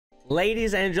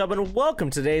Ladies and gentlemen, welcome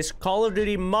to today's Call of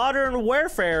Duty Modern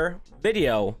Warfare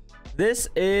video. This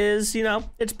is,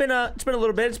 it's been a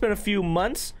little bit. It's been a few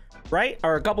months, right?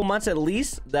 Or a couple months at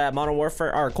least that Modern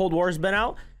Warfare or Cold War has been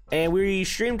out. And we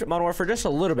streamed Modern Warfare just a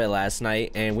little bit last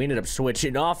night, and we ended up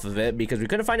switching off of it because we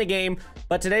couldn't find a game.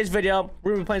 But today's video,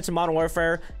 we're gonna be playing some Modern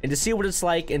Warfare and to see what it's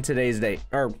like in today's day.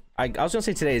 Or I was gonna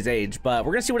say today's age, but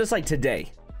we're gonna see what it's like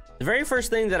today. The very first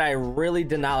thing that I really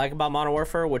did not like about Modern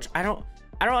Warfare, which I don't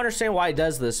understand why it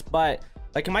does this, but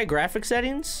like in my graphic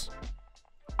settings,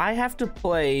 I have to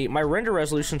play, my render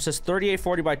resolution says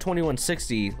 3840 by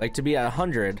 2160, like to be at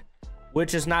 100,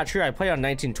 which is not true. I play on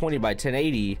 1920 by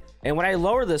 1080, and when I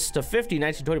lower this to 50,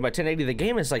 1920 by 1080, the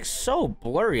game is like so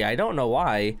blurry. I don't know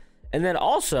why. And then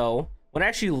also, when I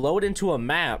actually load into a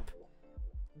map,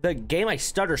 the game like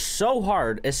stutters so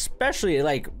hard, especially it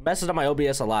like messes up my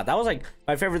OBS a lot. That was like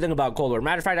my favorite thing about Cold War.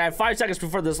 Matter of fact, I have 5 seconds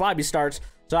before this lobby starts,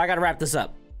 so I gotta wrap this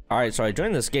up. All right, so I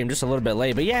joined this game just a little bit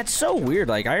late, but yeah, it's so weird.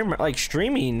 Like I remember like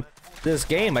streaming this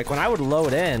game, like when I would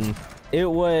load in, it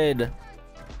would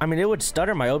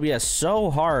stutter my OBS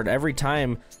so hard every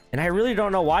time, and I really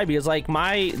don't know why, because like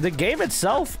the game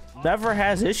itself never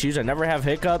has issues. I never have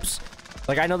hiccups.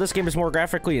 Like, I know this game is more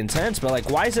graphically intense, but like,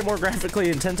 why is it more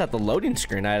graphically intense at the loading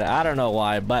screen? I don't know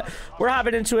why, but we're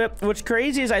hopping into it. What's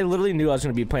crazy is I literally knew I was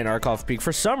going to be playing Arcov Peak.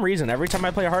 For some reason, every time I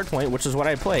play a hardpoint, which is what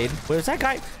I played. Wait, was that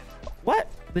guy?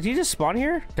 What? Did he just spawn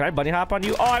here? Can I bunny hop on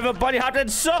you? Oh, I haven't bunny hopped in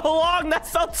so long. That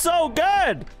felt so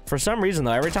good. For some reason,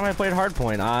 though, every time I played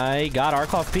hardpoint, I got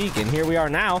Arcov Peak, and here we are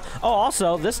now. Oh,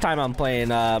 also, this time I'm playing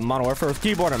Modern Warfare with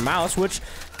keyboard and mouse, which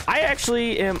I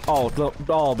actually am.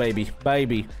 Oh,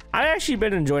 baby. I actually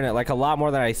been enjoying it like a lot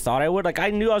more than I thought I would. Like, I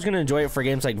knew I was going to enjoy it for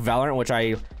games like Valorant, which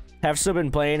I have still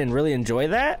been playing and really enjoy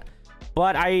that.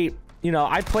 But I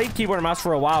played keyboard and mouse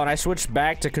for a while, and I switched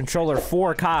back to controller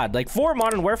for COD, like for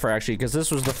Modern Warfare actually, because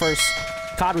this was the first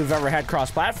COD we've ever had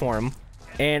cross-platform.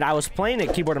 And I was playing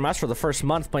it keyboard and mouse for the first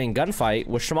month, playing Gunfight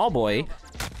with Small Boy,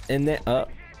 and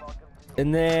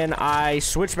then I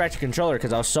switched back to controller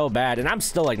because I was so bad, and I'm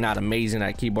still like not amazing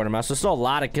at keyboard and mouse. There's still a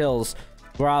lot of kills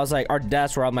where I was like, or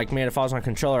deaths where I'm like, man, if I was on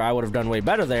controller, I would have done way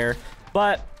better there.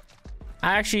 But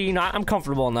I actually, I'm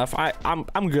comfortable enough.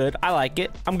 I'm good. I like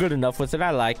it. I'm good enough with it.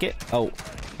 I like it. Oh,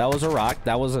 that was a rock.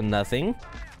 That was a nothing.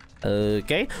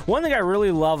 Okay. One thing I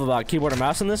really love about keyboard and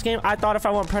mouse in this game, I thought if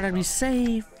I want Pride, I'd be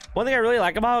safe. One thing I really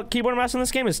like about keyboard and mouse in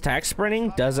this game is tack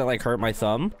sprinting doesn't like hurt my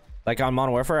thumb. Like on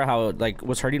Modern Warfare, how it like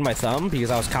was hurting my thumb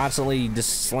because I was constantly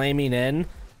just slamming in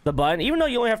the button. Even though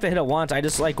you only have to hit it once, I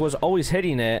just like was always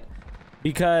hitting it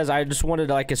because I just wanted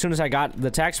to, like, as soon as I got the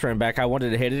tack sprint back, I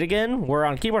wanted to hit it again. Where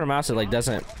on keyboard and mouse, it like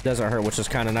doesn't hurt, which is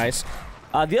kind of nice.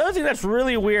 The other thing that's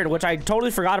really weird, which I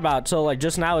totally forgot about till like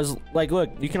just now, is like,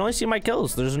 look, you can only see my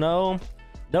kills. There's no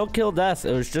kill death.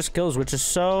 It was just kills, which is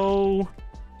so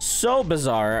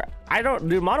bizarre.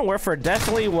 Dude, Modern Warfare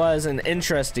definitely was an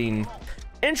interesting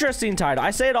title. I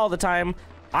say it all the time.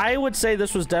 I would say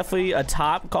this was definitely a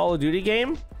top Call of Duty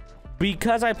game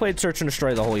because I played Search and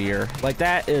Destroy the whole year. Like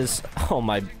that is, oh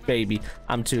my baby,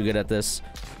 I'm too good at this.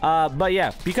 But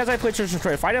yeah, because I played Search and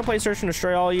Destroy. If I didn't play Search and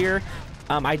Destroy all year,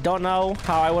 I don't know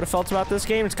how I would have felt about this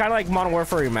game. It's kind of like Modern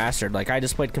Warfare Remastered. Like I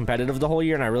just played competitive the whole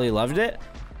year and I really loved it.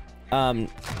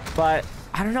 But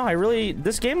I don't know.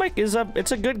 This game like it's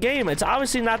a good game. It's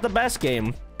obviously not the best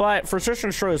game, but for Search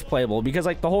and Destroy is playable because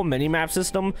like the whole mini map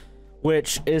system,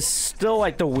 which is still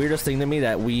like the weirdest thing to me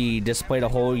that we just played a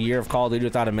whole year of Call of Duty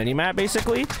without a mini map.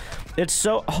 Basically, it's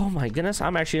so, oh my goodness,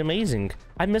 I'm actually amazing.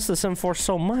 I miss the Sim4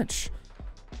 so much.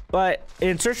 But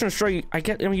in Search and Destroy, you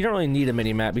don't really need a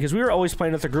mini map because we were always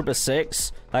playing with a group of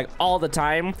 6 like all the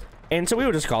time, and so we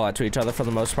would just call out to each other for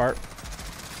the most part.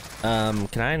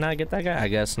 Can I not get that guy? I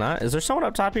guess not. Is there someone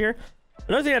up top here?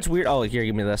 Another thing that's weird, oh, here,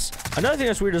 give me this. Another thing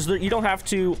that's weird is that you don't have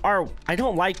to, or I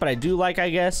don't like, but I do like, I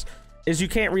guess, is you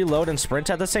can't reload and sprint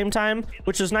at the same time,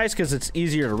 which is nice because it's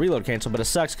easier to reload cancel, but it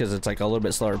sucks because it's like a little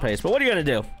bit slower pace. But what are you gonna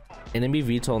do? Enemy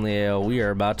VTOL in the AO. We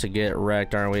are about to get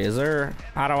wrecked, aren't we?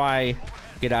 How do I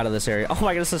get out of this area? Oh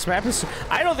my goodness, this map is,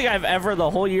 I don't think I've ever,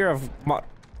 the whole year of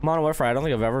Modern Warfare, I don't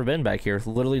think I've ever been back here.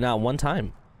 Literally not one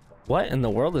time. What in the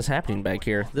world is happening back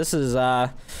here? This is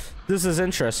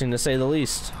interesting to say the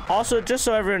least. Also, just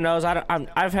so everyone knows,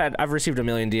 I've received a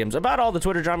million DMs about all the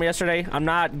Twitter drama yesterday. I'm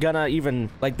not gonna even,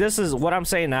 like, this is what I'm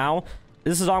saying now.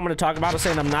 This is all I'm gonna talk about. I'm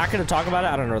saying I'm not gonna talk about it.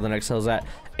 I don't know where the next hill's at.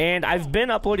 And I've been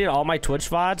uploading all my Twitch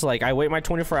VODs. Like, I wait my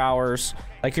 24 hours,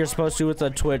 like you're supposed to with the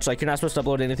Twitch. Like, you're not supposed to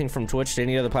upload anything from Twitch to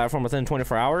any other platform within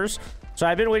 24 hours. So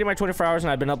I've been waiting my 24 hours,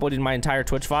 and I've been uploading my entire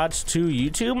Twitch VODs to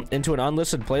YouTube into an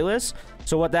unlisted playlist.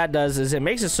 So what that does is it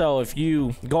makes it so if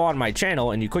you go on my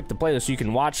channel and you click the playlist, you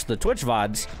can watch the Twitch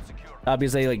VODs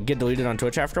because they like get deleted on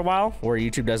Twitch after a while, where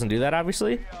YouTube doesn't do that,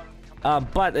 obviously.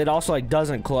 But it also like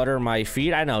doesn't clutter my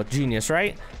feed. I know, genius,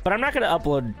 right? But I'm not gonna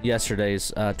upload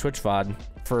yesterday's Twitch VOD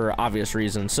for obvious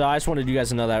reasons. So I just wanted you guys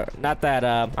to know that. Not that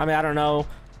I mean, I don't know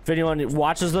if anyone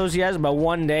watches those yet, but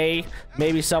one day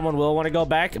maybe someone will want to go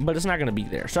back, but it's not gonna be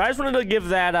there. So I just wanted to give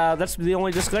that. That's the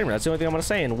only disclaimer. That's the only thing I'm gonna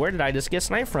say. And where did I just get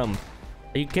sniped from?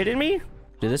 Are you kidding me?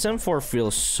 Dude, this M4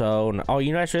 feels so... Oh,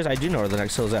 you know what? I do know where the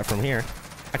next hill is at from here.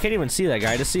 I can't even see that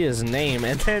guy. I just see his name,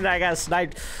 and then I got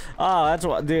sniped. Oh, that's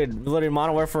what... Dude, literally,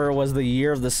 Modern Warfare was the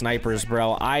year of the snipers,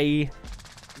 bro.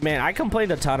 Man, I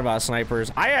complained a ton about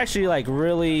snipers. I actually, like,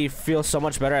 really feel so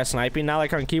much better at sniping now,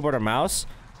 like, on keyboard or mouse.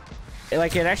 It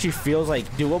actually feels, like,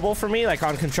 doable for me. Like,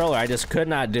 on controller, I just could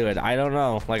not do it. I don't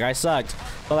know. Like, I sucked.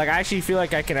 But, like, I actually feel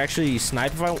like I can actually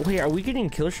snipe if I... Wait, are we getting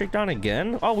kill streak down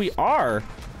again? Oh, we are.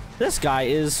 This guy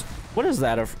is... What is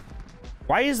that?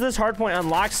 Why is this hardpoint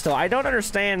unlocked still? I don't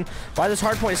understand why this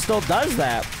hardpoint still does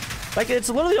that. Like, it's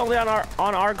literally only on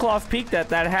our cloth peak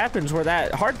that happens, where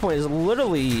that hardpoint is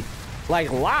literally,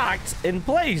 like, locked in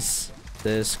place.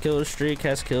 This kill streak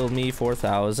has killed me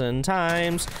 4,000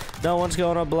 times. No one's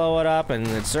gonna blow it up, and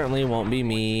it certainly won't be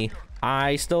me.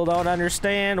 I still don't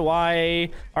understand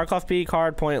why our cloth peak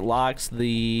hardpoint locks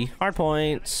the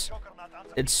hardpoints.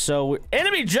 It's so weird.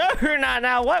 Enemy Juggernaut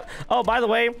now. What? Oh, by the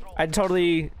way, I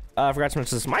totally forgot to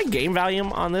mention this. My game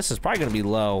volume on this is probably gonna be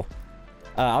low.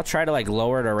 I'll try to like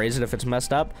lower it or raise it if it's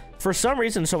messed up. For some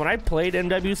reason, so when I played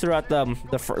MW throughout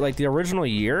the original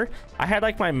year, I had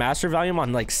like my master volume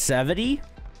on like 70,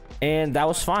 and that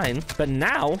was fine. But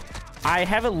now I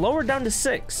have it lowered down to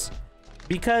 6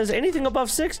 because anything above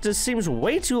 6 just seems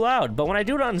way too loud. But when I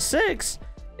do it on 6,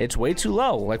 it's way too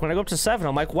low. Like when I go up to 7,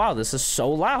 I'm like, wow, this is so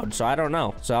loud. So I don't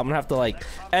know. So I'm gonna have to like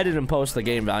edit and post the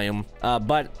game volume.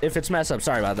 But if it's messed up,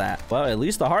 sorry about that. Well, at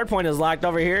least the hard point is locked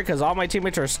over here because all my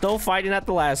teammates are still fighting at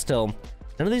the last hill.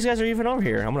 None of these guys are even over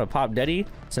here. I'm gonna pop Deddy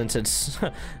since it's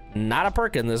not a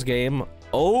perk in this game.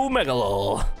 Oh,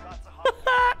 Megalo.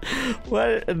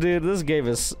 What, dude? This game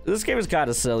is kind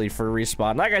of silly for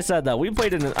respawn. Like I said though, we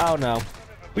played it in, oh no.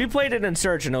 We played it in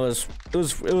search and it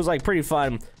was like pretty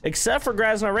fun, except for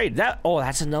Grasnar Raid.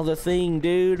 That's another thing,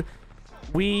 dude.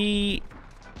 We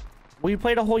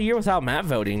played a whole year without map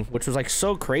voting, which was like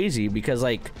so crazy because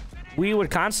like we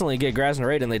would constantly get Grasnar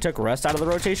Raid and they took Rust out of the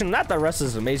rotation. Not that Rust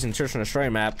is an amazing search and destroy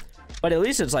map, but at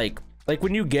least it's like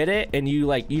when you get it and you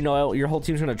like, you know, your whole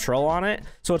team's gonna troll on it,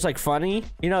 so it's like funny,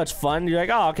 you know, it's fun. You're like,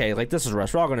 oh, okay, like this is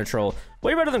Rust, we're all gonna troll.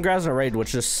 Way better than Grasnar Raid,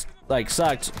 which just like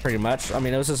sucked pretty much. I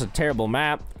mean, it was just a terrible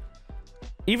map.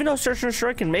 Even though search and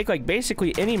destroy can make like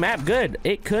basically any map good,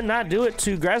 it could not do it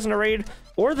to Grasnar Raid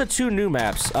or the two new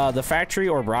maps, the factory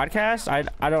or broadcast. I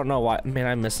don't know why. Man,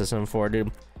 I miss this M4,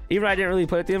 dude. Even I didn't really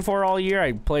play with the M4 all year.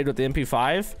 I played with the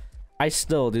MP5. I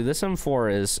still do. This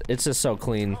M4 it's just so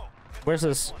clean. Where's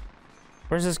this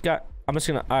guy? I'm just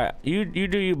gonna, all right, you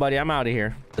do you, buddy. I'm out of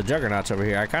here. The Juggernaut's over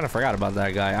here. I kind of forgot about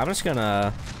that guy. I'm just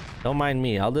gonna, don't mind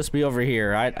me. I'll just be over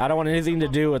here. I don't want anything to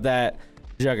do with that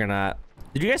Juggernaut.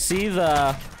 Did you guys see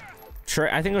the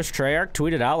I think it was Treyarch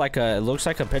tweeted out like it looks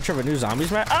like a picture of a new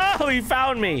zombies map. Oh, he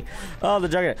found me. Oh, the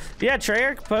Juggernaut. Yeah,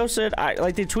 Treyarch posted,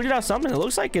 like they tweeted out something. It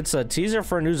looks like it's a teaser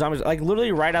for a new zombies, like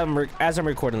literally right as I'm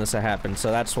recording this, it happened. So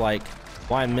that's like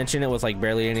why I'm mentioning it with like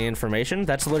barely any information.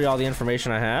 That's literally all the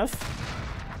information I have.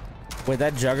 Wait,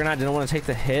 that Juggernaut didn't want to take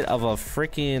the hit of a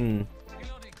freaking...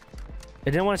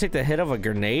 It didn't want to take the hit of a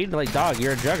grenade? Like, dog,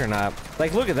 you're a Juggernaut.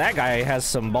 Like, look at that guy. Has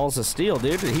some balls of steel,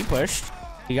 dude. He pushed.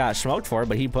 He got smoked for it,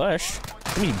 but he pushed.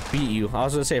 Let me beat you. I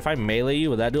was gonna say, if I melee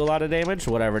you, would that do a lot of damage?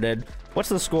 Whatever, dude. What's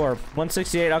the score?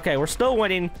 168. Okay, we're still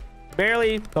winning.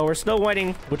 Barely, but we're still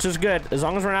winning, which is good. As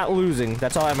long as we're not losing.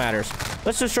 That's all that matters.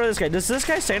 Let's destroy this guy. Does this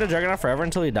guy stay in a Juggernaut forever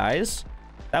until he dies?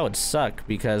 That would suck,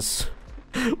 because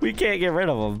we can't get rid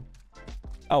of him.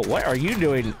 Oh, what are you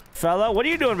doing, fella? What are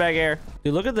you doing back here?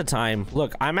 Dude, look at the time.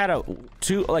 Look, I'm at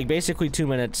basically 2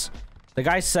 minutes. The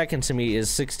guy's second to me is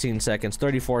 16 seconds,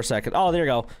 34 seconds. Oh, there you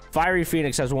go. Fiery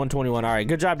Phoenix has 121. All right,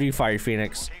 good job to you, Fiery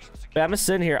Phoenix. But I'm just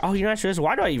sitting here. Oh, you know what?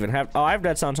 Why do I even have... Oh, I have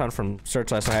Dead Sounds on from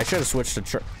search last night. I should have switched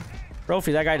to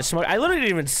Trophy. That guy just smoked. I literally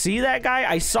didn't even see that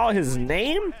guy. I saw his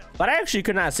name, but I actually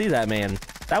could not see that man.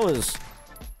 That was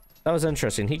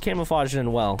interesting. He camouflaged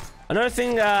in well. Another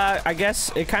thing, I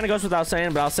guess it kind of goes without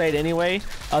saying, but I'll say it anyway.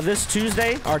 This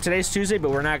Tuesday, or today's Tuesday,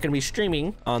 but we're not going to be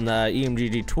streaming on the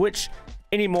EMGG Twitch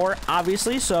anymore,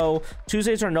 obviously. So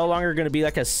Tuesdays are no longer going to be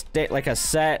like a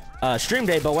set stream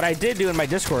day. But what I did do in my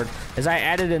Discord is I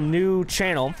added a new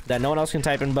channel that no one else can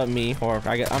type in but me, or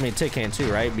I mean Tick can too,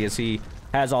 right? Because he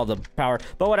has all the power.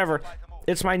 But whatever.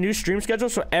 It's my new stream schedule.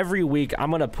 So every week I'm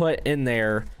going to put in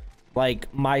there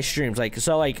like my streams. Like,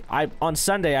 so like on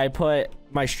Sunday I put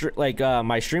my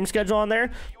my stream schedule on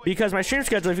there, because my stream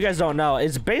schedule, if you guys don't know,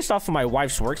 is based off of my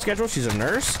wife's work schedule. She's a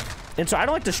nurse, and so I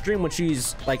don't like to stream when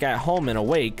she's like at home and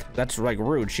awake. That's like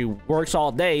rude. She works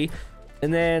all day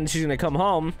and then she's gonna come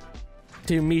home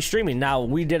to me streaming. Now,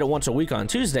 we did it once a week on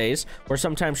Tuesdays, where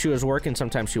sometimes she was working,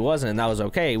 sometimes she wasn't, and that was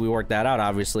okay. We worked that out,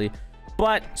 obviously.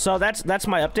 But so that's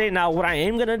my update. Now, what I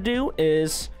am gonna do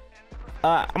is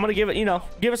I'm gonna give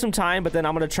it some time, but then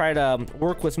I'm gonna try to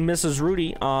work with Mrs.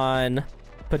 Rudy on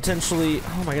potentially,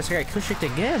 oh my gosh, I got kicked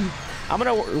again. I'm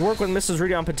gonna work with Mrs.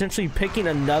 Rudy on potentially picking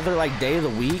another like day of the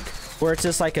week where it's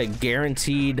just like a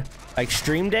guaranteed like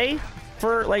stream day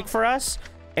for us.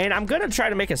 And I'm gonna try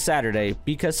to make a Saturday,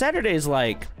 because Saturday is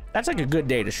like, that's like a good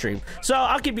day to stream. So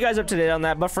I'll keep you guys up to date on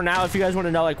that. But for now, if you guys want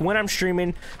to know like when I'm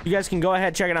streaming, you guys can go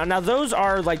ahead, check it out. Now, those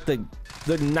are like the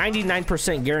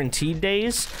 99% guaranteed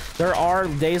days. There are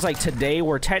days like today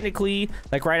where technically,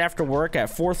 like right after work at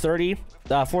 4:30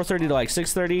 to like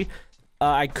 6:30,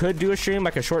 I could do a stream,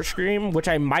 like a short stream, which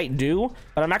I might do,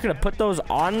 but I'm not gonna put those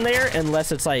on there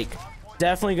unless it's like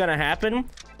definitely gonna happen.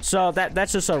 So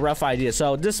that's just a rough idea.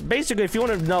 So just basically, if you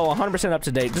want to know 100% up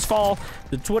to date, just follow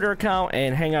the Twitter account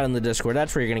and hang out in the Discord.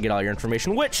 That's where you're gonna get all your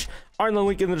information, which are in the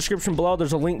link in the description below.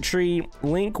 There's a Linktree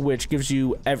link which gives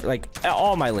you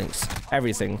all my links,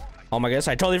 everything. Oh my goodness,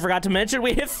 I totally forgot to mention,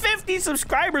 we hit 50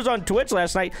 subscribers on Twitch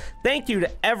last night. Thank you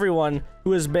to everyone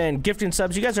who has been gifting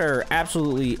subs. You guys are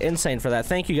absolutely insane for that.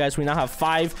 Thank you guys. We now have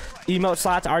 5 emote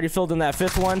slots. I already filled in that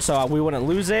 5th one, so we wouldn't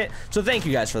lose it. So thank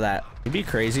you guys for that. It'd be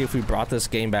crazy if we brought this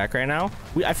game back right now.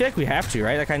 I feel like we have to,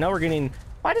 right? Like, I know we're getting...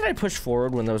 Why did I push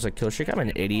forward when there was a kill streak? I'm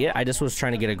an idiot. I just was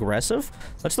trying to get aggressive.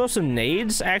 Let's throw some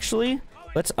nades, actually.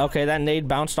 Okay, that nade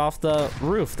bounced off the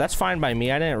roof. That's fine by me.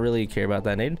 I didn't really care about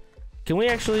that nade. Can we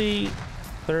actually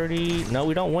 30? No,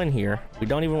 we don't win here. We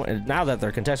don't even win. Now that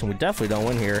they're contesting, we definitely don't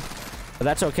win here. But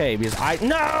that's okay, because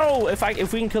no!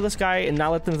 If we can kill this guy and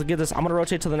not let them get this, I'm gonna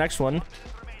rotate to the next one.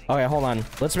 Okay, hold on.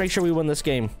 Let's make sure we win this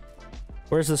game.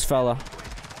 Where's this fella?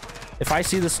 If I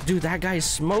see this dude, that guy's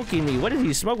smoking me. What did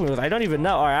he smoke me with? I don't even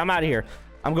know. All right, I'm out of here.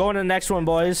 I'm going to the next one,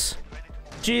 boys.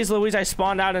 Jeez Louise, I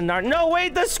spawned out in no,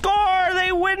 wait, the score!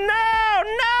 They win!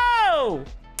 No!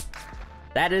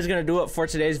 That is gonna do it for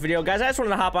today's video, guys. I just wanted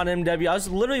to hop on MW. I was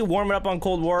literally warming up on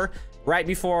Cold War right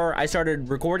before I started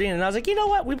recording, and I was like, you know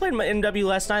what, we played my MW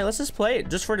last night, let's just play it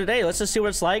just for today. Let's just see what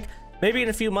it's like. Maybe in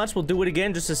a few months we'll do it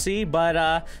again just to see,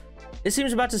 but it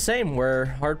seems about the same,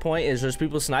 where hardpoint is just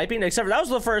people sniping, except for that was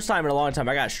the first time in a long time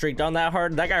I got streaked on that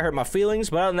hard. That guy hurt my feelings,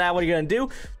 but other than that, what are you gonna do?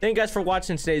 Thank you guys for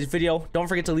watching today's video. Don't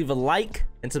forget to leave a like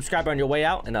and subscribe on your way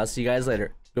out, and I'll see you guys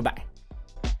later. Goodbye.